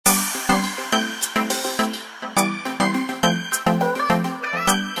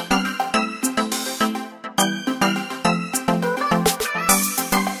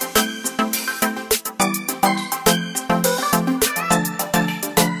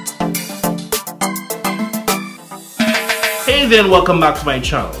there and welcome back to my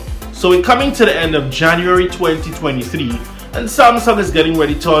channel. So we're coming to the end of January 2023 and Samsung is getting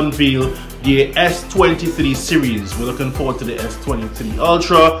ready to unveil the S23 series. We're looking forward to the S23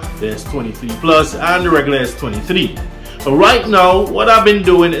 Ultra, the S23 Plus and the regular S23. But right now what I've been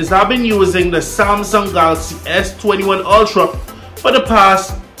doing is I've been using the Samsung Galaxy S21 Ultra for the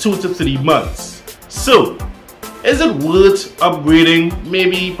past 2 to 3 months. So is it worth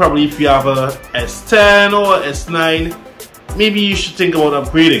upgrading? Probably if you have a S10 or S9, maybe you should think about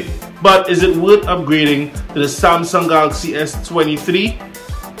upgrading. But is it worth upgrading to the Samsung Galaxy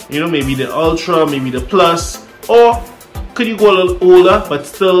S23? You know, maybe the Ultra, maybe the Plus, or could you go a little older but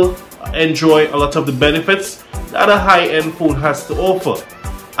still enjoy a lot of the benefits that a high-end phone has to offer?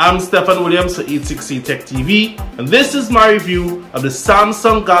 I'm Stephen Williams for 868 Tech TV, and this is my review of the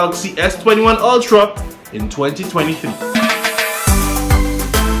Samsung Galaxy S21 Ultra in 2023.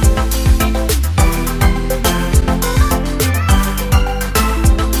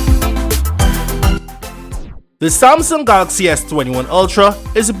 The Samsung Galaxy S21 Ultra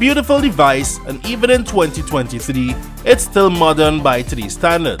is a beautiful device, and even in 2023, it's still modern by today's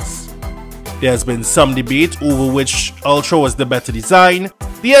standards. There's been some debate over which Ultra was the better design,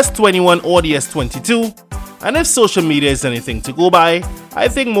 the S21 or the S22, and if social media is anything to go by, I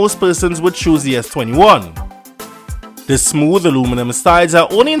think most persons would choose the S21. The smooth aluminum sides are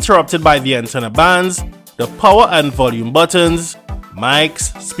only interrupted by the antenna bands, the power and volume buttons,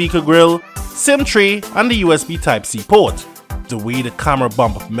 mics, speaker grill, SIM tray and the USB Type-C port. The way the camera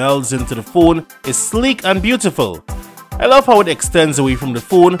bump melds into the phone is sleek and beautiful. I love how it extends away from the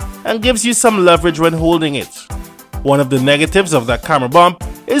phone and gives you some leverage when holding it. One of the negatives of that camera bump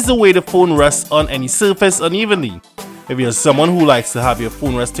is the way the phone rests on any surface unevenly. If you're someone who likes to have your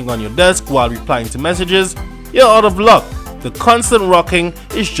phone resting on your desk while replying to messages, you're out of luck. The constant rocking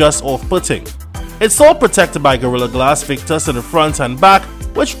is just off-putting. It's all protected by Gorilla Glass Victus in the front and back,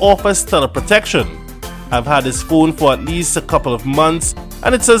 which offers stellar protection. I've had this phone for at least a couple of months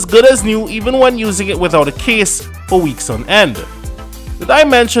and it's as good as new even when using it without a case for weeks on end. The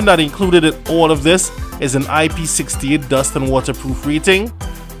dimension that included in all of this is an IP68 dust and waterproof rating.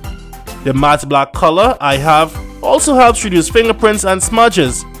 The matte black color I have also helps reduce fingerprints and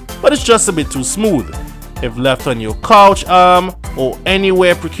smudges, but it's just a bit too smooth. If left on your couch, arm, or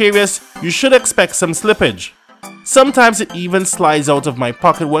anywhere precarious, you should expect some slippage. Sometimes it even slides out of my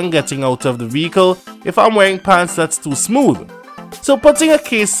pocket when getting out of the vehicle if I'm wearing pants that's too smooth. So putting a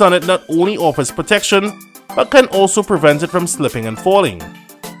case on it not only offers protection, but can also prevent it from slipping and falling.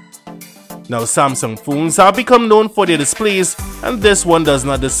 Now Samsung phones have become known for their displays, and this one does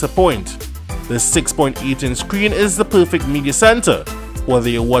not disappoint. The 6.8-inch screen is the perfect media center, whether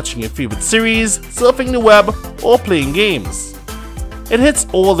you're watching your favorite series, surfing the web, or playing games. It hits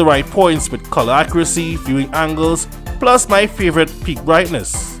all the right points with color accuracy, viewing angles, plus my favorite peak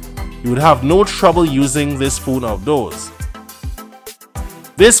brightness. You would have no trouble using this phone outdoors.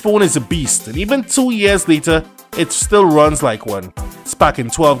 This phone is a beast, and even 2 years later, it still runs like one. It's packing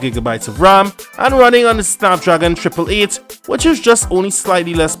 12GB of RAM and running on the Snapdragon 888, which is just only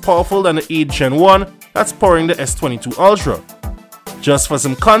slightly less powerful than the 8 Gen 1 that's powering the S22 Ultra. Just for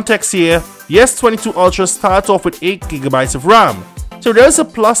some context here, the S22 Ultra starts off with 8GB of RAM, so there's a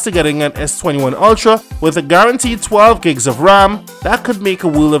plus to getting an S21 Ultra with a guaranteed 12GB of RAM that could make a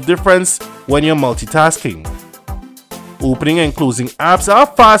world of difference when you're multitasking. Opening and closing apps are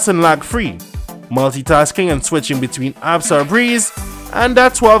fast and lag-free. Multitasking and switching between apps are a breeze, and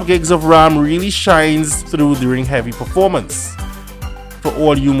that 12GB of RAM really shines through during heavy performance. For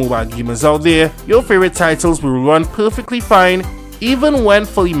all you mobile gamers out there, your favorite titles will run perfectly fine even when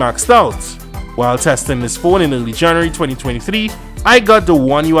fully maxed out. While testing this phone in early January 2023, I got the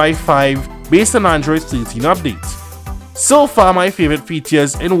One UI 5 based on Android 13 update. So far my favorite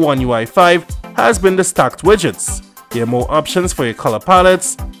features in One UI 5 has been the stacked widgets. There are more options for your color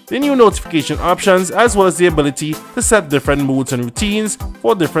palettes, the new notification options, as well as the ability to set different modes and routines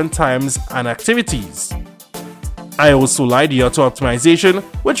for different times and activities. I also like the auto optimization,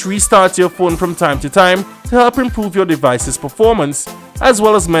 which restarts your phone from time to time to help improve your device's performance, as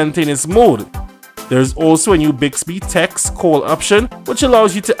well as maintain its mode. There is also a new Bixby text call option, which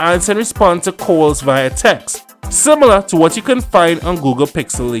allows you to answer and respond to calls via text, similar to what you can find on Google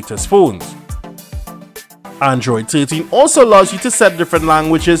Pixel latest phones. Android 13 also allows you to set different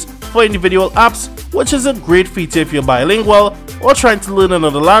languages for individual apps, which is a great feature if you're bilingual or trying to learn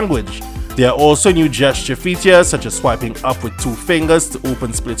another language. There are also new gesture features such as swiping up with 2 fingers to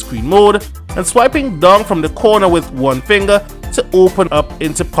open split screen mode and swiping down from the corner with 1 finger to open up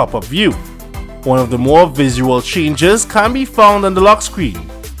into pop-up view. One of the more visual changes can be found on the lock screen.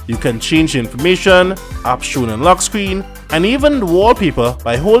 You can change the information, apps shown on lock screen, and even the wallpaper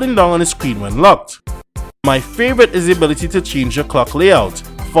by holding down on the screen when locked. My favorite is the ability to change your clock layout,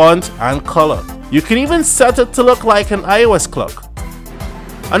 font and color. You can even set it to look like an iOS clock.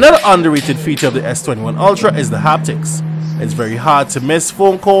 Another underrated feature of the S21 Ultra is the haptics. It's very hard to miss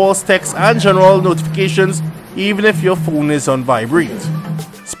phone calls, texts and general notifications even if your phone is on vibrate.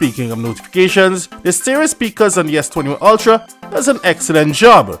 Speaking of notifications, the stereo speakers on the S21 Ultra does an excellent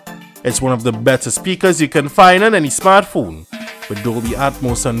job. It's one of the better speakers you can find on any smartphone. With Dolby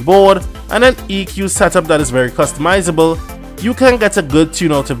Atmos on board and an EQ setup that is very customizable, you can get a good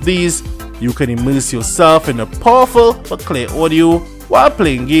tune out of these. You can immerse yourself in a powerful but clear audio while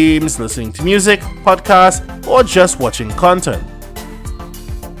playing games, listening to music, podcasts, or just watching content.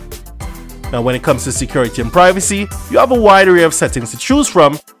 Now when it comes to security and privacy, you have a wide array of settings to choose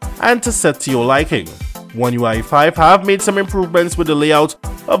from and to set to your liking. One UI 5 have made some improvements with the layout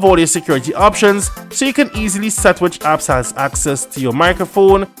of all your security options, so you can easily set which apps has access to your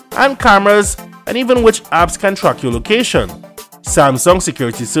microphone and cameras, and even which apps can track your location. Samsung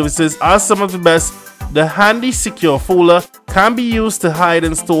security services are some of the best. The handy secure folder can be used to hide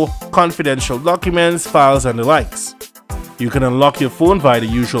and store confidential documents, files and the likes. You can unlock your phone via the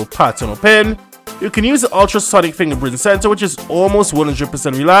usual pattern or pin. You can use the ultrasonic fingerprint sensor, which is almost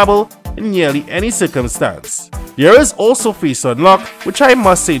 100% reliable in nearly any circumstance. There is also face unlock, which I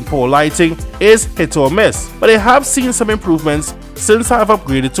must say in poor lighting is hit or miss, but I have seen some improvements since I have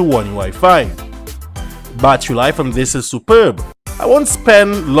upgraded to One UI 5. Battery life on this is superb. I won't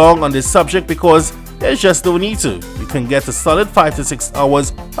spend long on this subject because there's just no need to. You can get a solid 5 to 6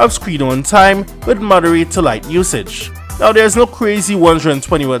 hours of screen on time with moderate to light usage. Now there's no crazy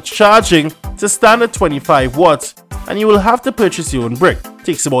 120 watt charging to standard 25 watts, and you will have to purchase your own brick. It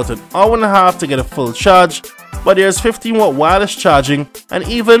takes about an hour and a half to get a full charge, but there's 15 watt wireless charging and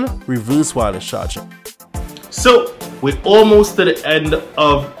even reverse wireless charging. So we're almost to the end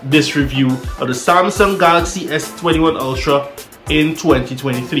of this review of the Samsung Galaxy S21 Ultra in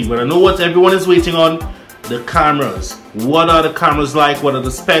 2023. But I know what everyone is waiting on: the cameras. What are the cameras like? What are the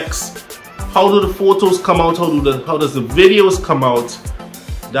specs? How do the photos come out? How does the videos come out?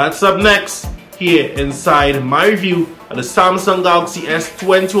 That's up next here inside my review of the Samsung Galaxy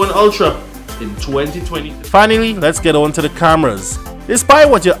S21 Ultra in 2020. Finally, let's get on to the cameras. Despite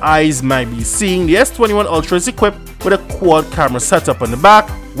what your eyes might be seeing, the S21 Ultra is equipped with a quad camera setup on the back,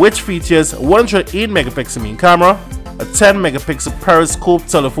 which features a 108 megapixel main camera, a 10 megapixel periscope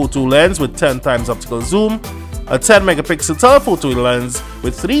telephoto lens with 10 times optical zoom, a 10 megapixel telephoto lens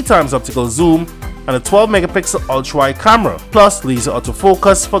with 3 times optical zoom, and a 12 megapixel ultra-wide camera, plus laser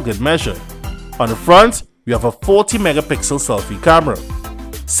autofocus for good measure. On the front, we have a 40 megapixel selfie camera.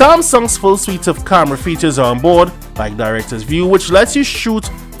 Samsung's full suite of camera features are on board, like Director's View, which lets you shoot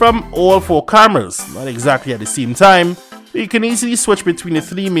from all 4 cameras, not exactly at the same time, but you can easily switch between the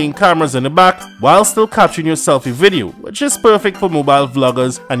 3 main cameras in the back while still capturing your selfie video, which is perfect for mobile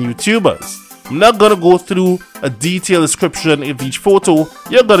vloggers and YouTubers. I'm not gonna go through a detailed description of each photo,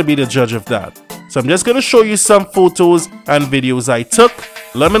 you're gonna be the judge of that. So I'm just gonna show you some photos and videos I took.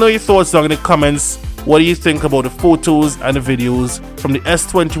 Let me know your thoughts down in the comments. What do you think about the photos and the videos from the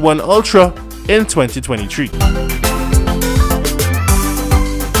S21 Ultra in 2023?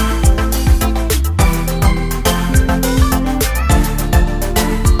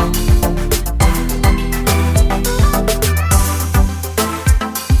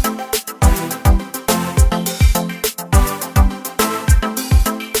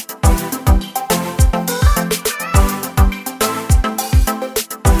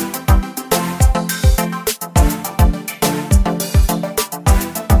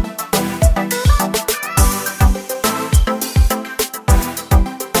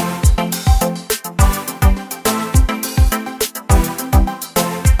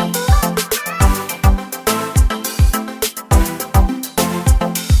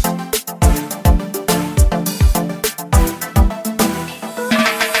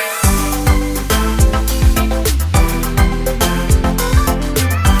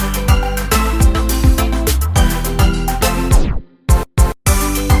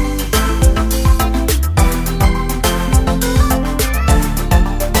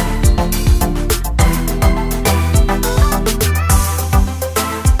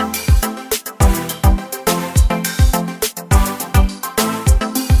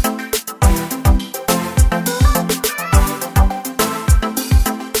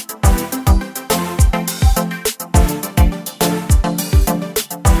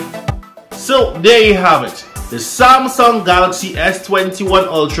 So there you have it, the Samsung Galaxy S21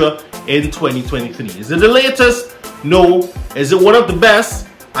 Ultra in 2023. Is it the latest? No. Is it one of the best?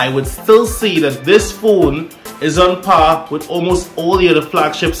 I would still say that this phone is on par with almost all the other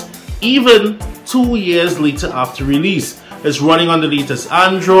flagships, even 2 years later after release. It's running on the latest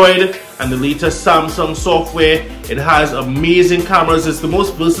Android and the latest Samsung software. It has amazing cameras. It's the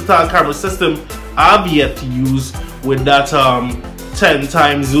most versatile camera system I've yet to use, with that 10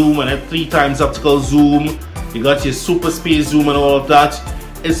 times zoom and a 3 times optical zoom. You got your super space zoom and all of that.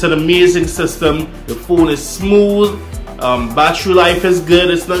 It's an amazing system. The phone is smooth. Battery life is good.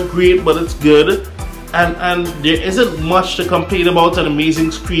 It's not great, but it's good. And there isn't much to complain about. An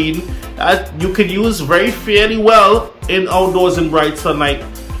amazing screen that you can use very fairly well in outdoors in bright sunlight,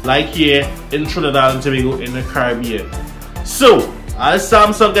 like here in Trinidad and Tobago in the Caribbean. So, as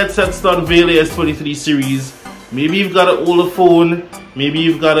Samsung gets set to unveil the S23 series, maybe you've got an older phone, maybe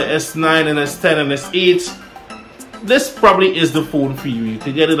you've got an S9 and S10 and S8, this probably is the phone for you. You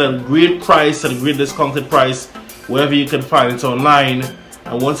can get it at a great price, at a great discounted price, wherever you can find it online.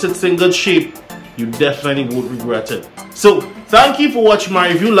 And once it's in good shape, you definitely won't regret it. So, thank you for watching my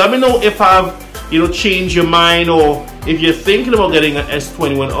review. Let me know if I've changed your mind, or if you're thinking about getting an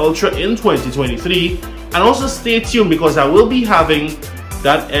S21 Ultra in 2023. And also stay tuned, because I will be having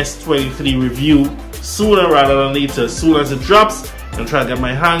that S23 review sooner rather than later. As soon as it drops, I'm trying to get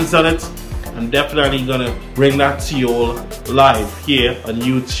my hands on it. I'm definitely gonna bring that to you all live here on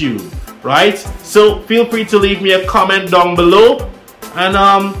YouTube, right? So feel free to leave me a comment down below, and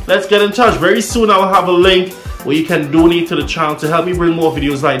let's get in touch. Very soon I'll have a link where you can donate to the channel to help me bring more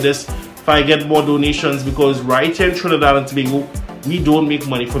videos like this if I get more donations, because right here in Trinidad and Tobago, we don't make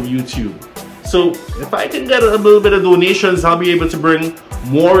money from YouTube. So if I can get a little bit of donations, I'll be able to bring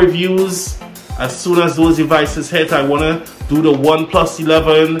more reviews as soon as those devices hit. I want to do the OnePlus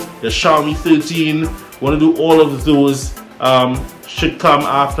 11, the Xiaomi 13, want to do all of those. Should come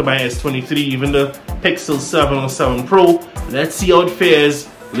after my S23, even the Pixel 7 or 7 Pro. Let's see how it fares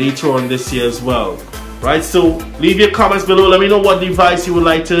later on this year as well. Right, so leave your comments below. Let me know what device you would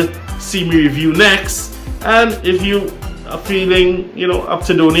like to see me review next. And if you are feeling, up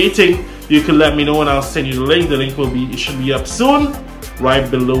to donating, you can let me know and I'll send you the link. The link it should be up soon, right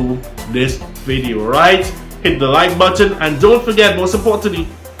below this video, right? Hit the like button, and don't forget, most importantly,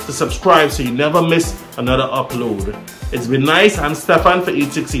 to subscribe so you never miss another upload. It's been nice. I'm Stefan for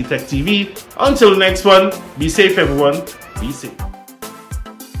 868 Tech TV. Until the next one, be safe everyone. Be safe.